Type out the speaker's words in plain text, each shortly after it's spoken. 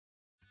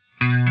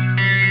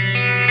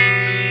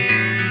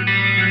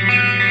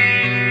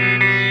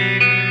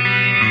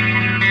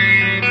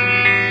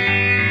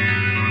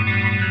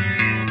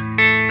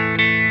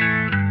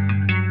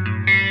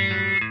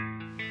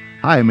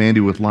Hi, I'm Andy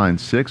with Line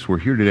 6. We're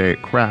here today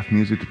at Kraft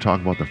Music to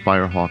talk about the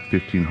Firehawk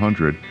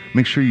 1500.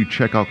 Make sure you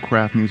check out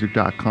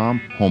craftmusic.com,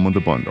 home of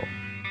the bundle.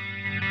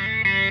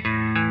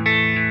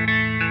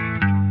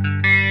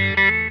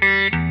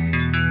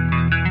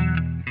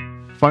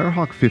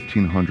 Firehawk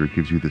 1500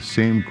 gives you the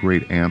same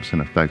great amps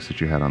and effects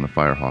that you had on the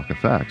Firehawk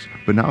FX,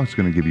 but now it's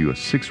going to give you a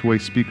 6-way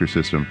speaker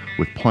system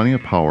with plenty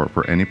of power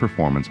for any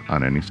performance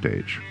on any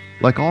stage.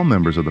 Like all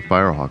members of the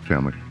Firehawk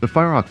family, the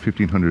Firehawk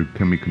 1500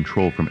 can be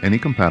controlled from any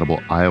compatible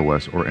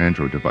iOS or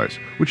Android device,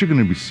 which you're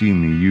going to be seeing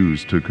me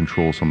use to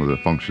control some of the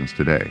functions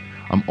today.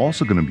 I'm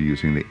also going to be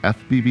using the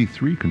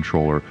FBV3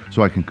 controller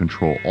so I can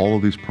control all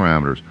of these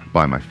parameters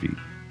by my feet.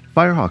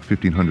 Firehawk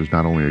 1500 is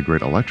not only a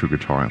great electric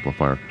guitar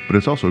amplifier, but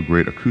it's also a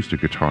great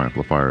acoustic guitar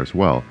amplifier as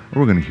well, and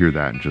we're going to hear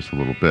that in just a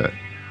little bit.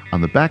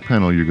 On the back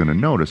panel, you're going to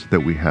notice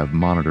that we have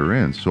monitor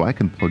ins, so I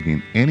can plug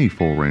in any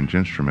full range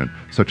instrument,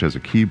 such as a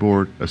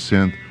keyboard, a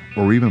synth,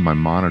 or even my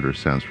monitor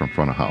sends from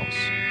front of house.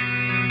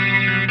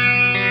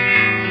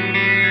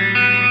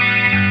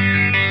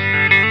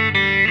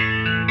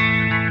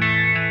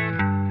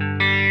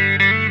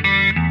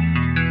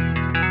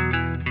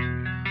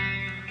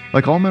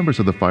 Like all members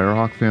of the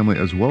Firehawk family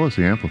as well as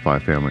the Amplify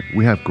family,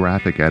 we have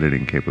graphic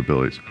editing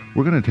capabilities.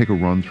 We're going to take a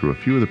run through a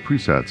few of the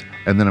presets,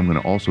 and then I'm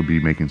going to also be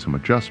making some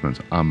adjustments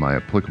on my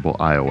applicable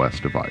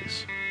iOS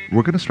device.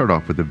 We're going to start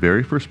off with the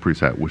very first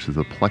preset, which is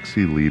the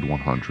Plexi Lead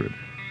 100.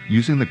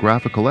 Using the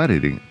graphical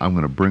editing, I'm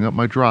going to bring up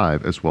my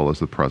drive as well as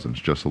the presence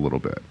just a little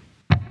bit.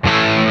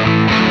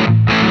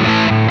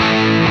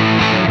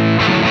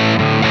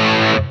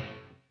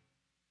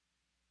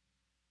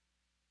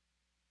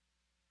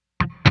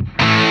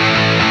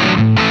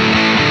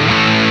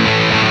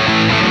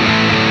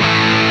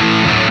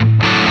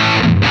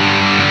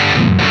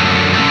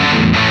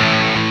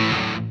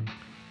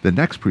 The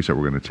next preset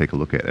we're going to take a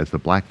look at is the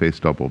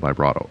Blackface Double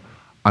Vibrato.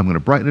 I'm going to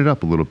brighten it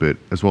up a little bit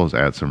as well as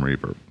add some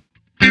reverb.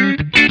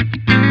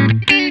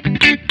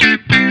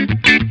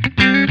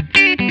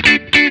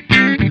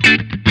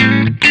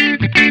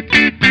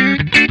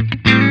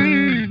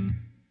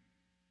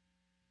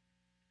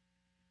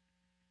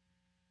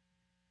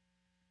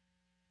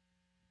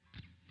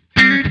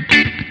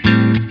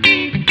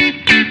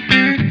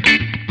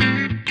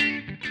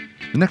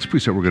 The next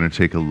preset we're going to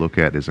take a look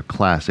at is a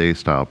Class A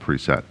style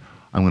preset.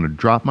 I'm going to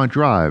drop my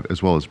drive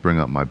as well as bring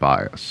up my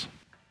bias.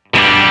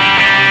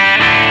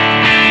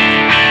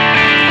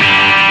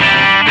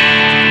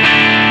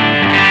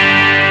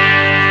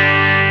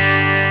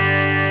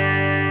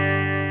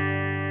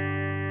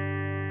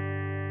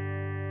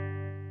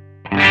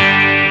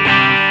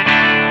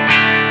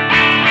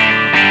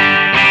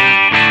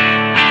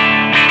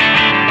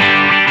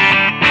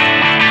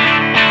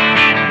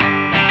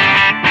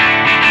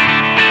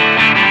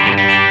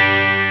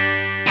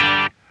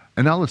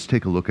 And now let's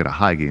take a look at a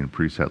high gain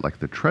preset like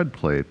the Tread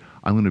Plate.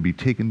 I'm going to be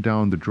taking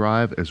down the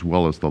drive as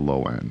well as the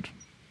low end.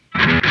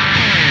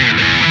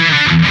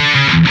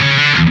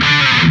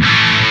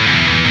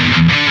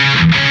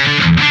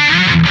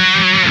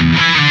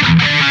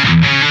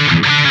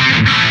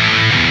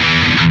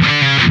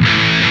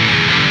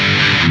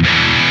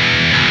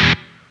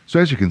 So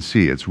as you can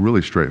see, it's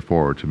really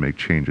straightforward to make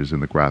changes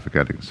in the graphic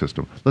editing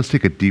system. Let's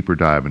take a deeper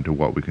dive into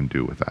what we can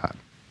do with that.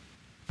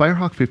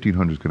 Firehawk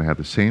 1500 is going to have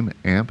the same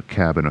amp,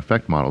 cab, and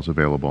effect models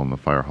available in the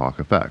Firehawk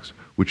FX,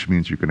 which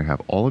means you're going to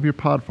have all of your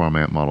pod farm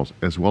amp models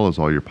as well as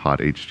all your pod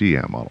HD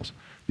amp models.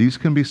 These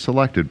can be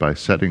selected by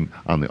setting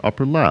on the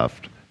upper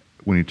left.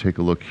 When you take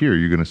a look here,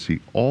 you're going to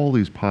see all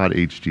these pod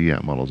HD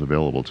amp models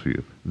available to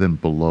you. Then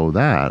below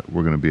that,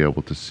 we're going to be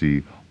able to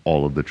see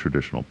all of the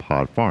traditional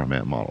pod farm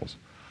amp models.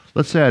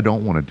 Let's say I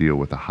don't want to deal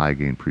with a high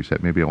gain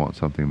preset. Maybe I want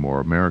something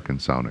more American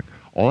sounding.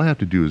 All I have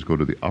to do is go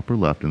to the upper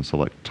left and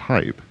select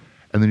Type.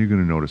 And then you're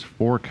going to notice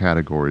 4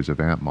 categories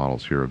of amp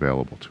models here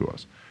available to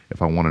us.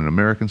 If I want an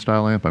American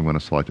style amp, I'm going to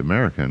select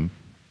American.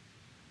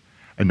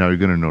 And now you're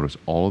going to notice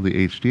all of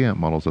the HD amp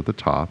models at the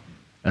top,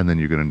 and then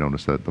you're going to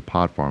notice that the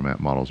pod farm amp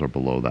models are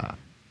below that.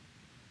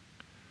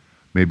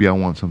 Maybe I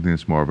want something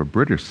that's more of a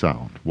British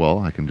sound. Well,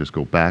 I can just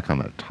go back on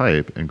that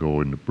Type and go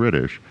into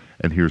British,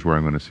 and here's where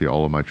I'm going to see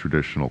all of my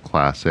traditional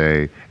Class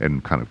A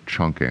and kind of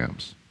chunk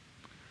amps.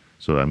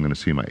 So I'm going to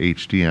see my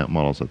HD amp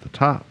models at the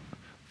top,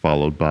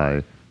 followed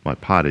by my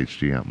pod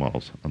HD amp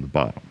models on the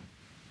bottom.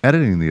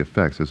 Editing the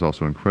effects is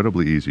also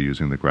incredibly easy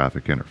using the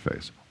graphic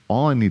interface.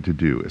 All I need to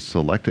do is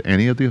select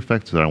any of the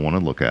effects that I want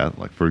to look at,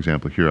 like for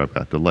example here I've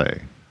got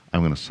delay.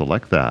 I'm going to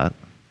select that,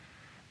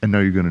 and now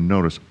you're going to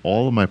notice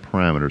all of my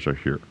parameters are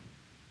here.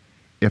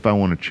 If I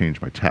want to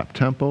change my tap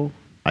tempo,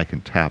 I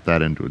can tap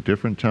that into a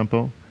different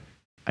tempo.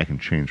 I can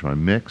change my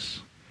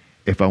mix.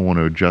 If I want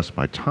to adjust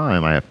my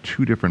time, I have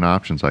 2 different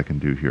options I can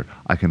do here.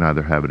 I can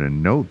either have it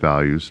in note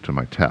values to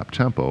my tap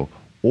tempo,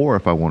 or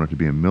if I want it to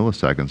be in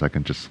milliseconds, I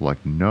can just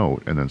select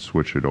note and then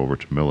switch it over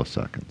to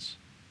milliseconds.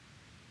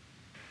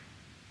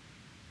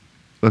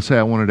 Let's say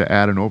I wanted to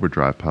add an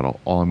overdrive pedal.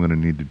 All I'm going to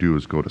need to do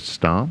is go to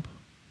Stomp,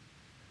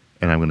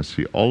 and I'm going to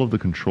see all of the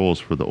controls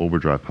for the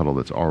overdrive pedal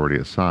that's already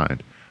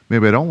assigned.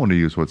 Maybe I don't want to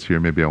use what's here.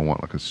 Maybe I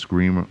want like a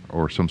scream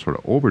or some sort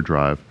of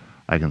overdrive.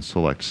 I can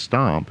select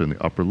Stomp in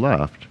the upper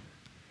left,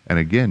 and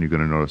again, you're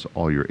going to notice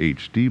all your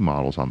HD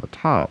models on the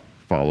top,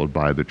 followed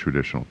by the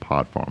traditional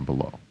pod farm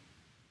below.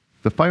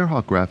 The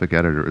Firehawk graphic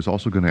editor is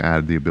also going to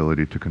add the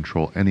ability to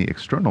control any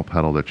external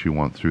pedal that you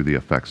want through the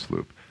effects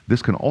loop.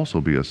 This can also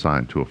be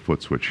assigned to a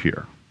foot switch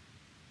here.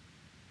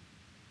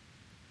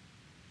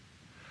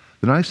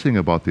 The nice thing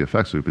about the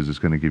effects loop is it's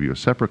going to give you a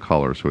separate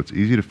color, so it's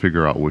easy to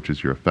figure out which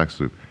is your effects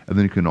loop, and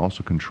then you can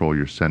also control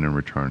your send and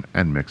return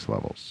and mix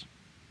levels.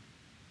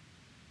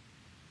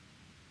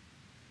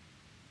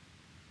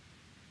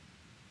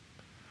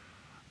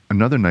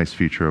 Another nice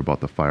feature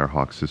about the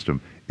Firehawk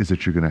system is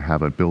that you're going to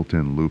have a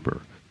built-in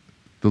looper.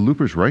 The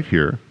looper's right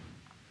here,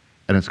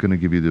 and it's going to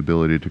give you the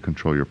ability to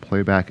control your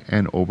playback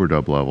and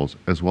overdub levels,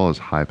 as well as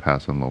high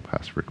pass and low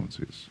pass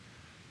frequencies.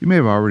 You may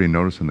have already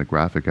noticed in the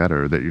graphic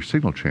editor that your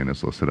signal chain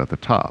is listed at the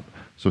top.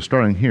 So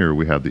starting here,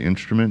 we have the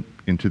instrument,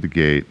 into the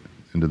gate,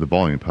 into the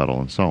volume pedal,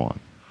 and so on.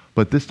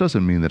 But this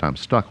doesn't mean that I'm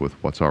stuck with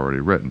what's already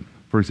written.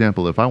 For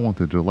example, if I want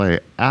the delay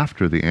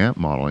after the amp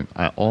modeling,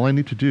 all I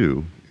need to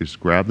do is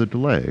grab the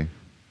delay,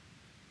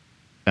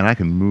 and I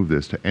can move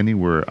this to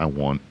anywhere I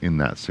want in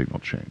that signal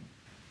chain.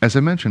 As I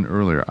mentioned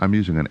earlier, I'm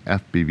using an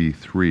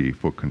FBV3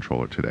 foot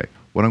controller today.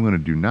 What I'm going to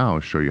do now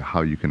is show you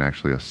how you can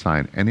actually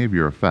assign any of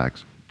your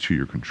effects to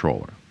your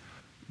controller.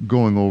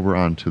 Going over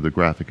onto the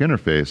graphic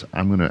interface,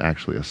 I'm going to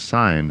actually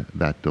assign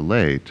that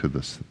delay to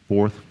the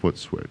fourth foot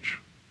switch.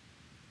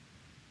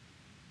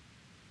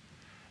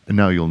 And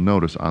now you'll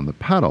notice on the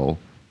pedal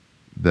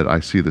that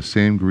I see the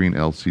same green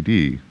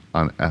LCD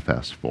on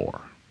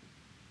FS4.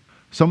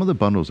 Some of the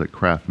bundles at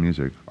Kraft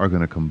Music are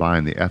going to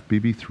combine the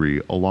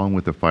FBV3 along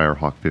with the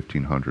Firehawk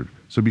 1500,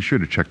 so be sure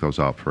to check those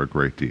out for a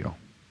great deal.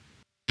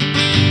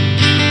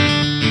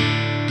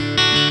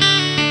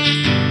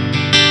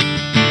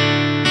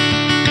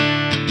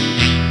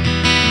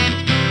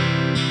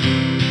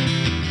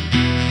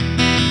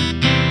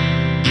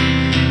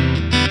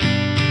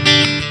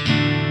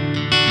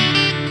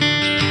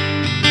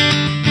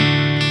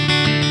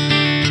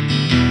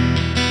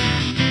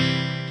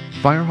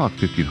 Firehawk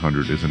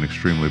 1500 is an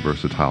extremely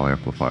versatile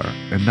amplifier,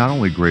 and not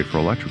only great for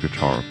electric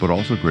guitar, but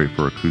also great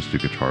for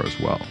acoustic guitar as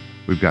well.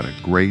 We've got a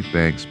great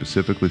bank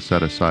specifically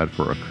set aside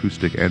for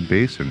acoustic and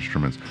bass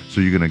instruments,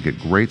 so you're going to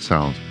get great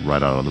sounds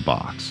right out of the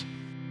box.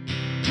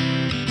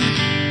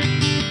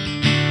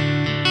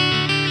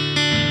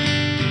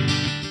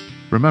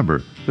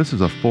 Remember, this is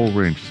a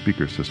full-range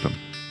speaker system,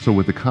 so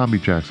with the combi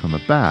jacks on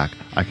the back,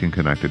 I can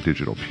connect a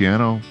digital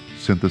piano,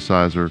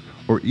 synthesizer,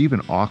 or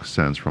even aux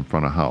sends from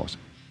front of house.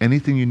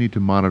 Anything you need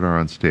to monitor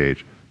on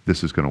stage,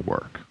 this is going to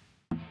work.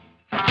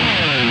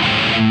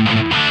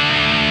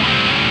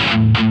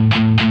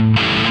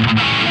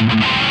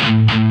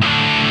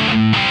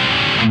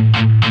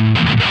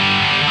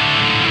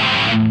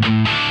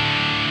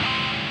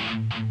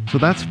 So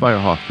that's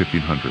Firehawk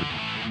 1500.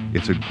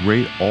 It's a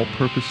great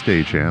all-purpose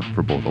stage amp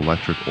for both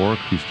electric or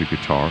acoustic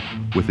guitar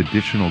with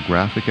additional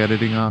graphic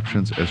editing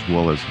options as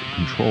well as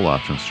control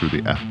options through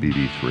the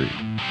FBV3.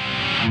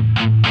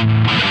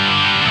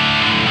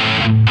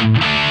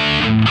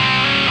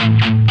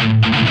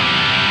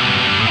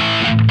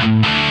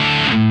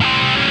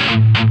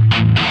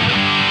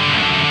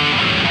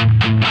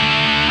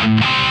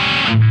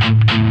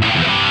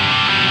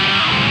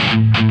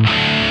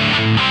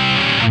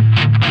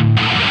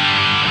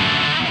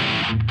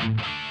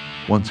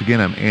 Once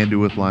again, I'm Andy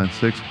with Line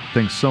 6.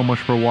 Thanks so much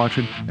for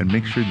watching, and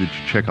make sure that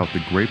you check out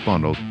the great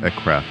bundles at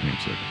Kraft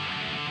Music.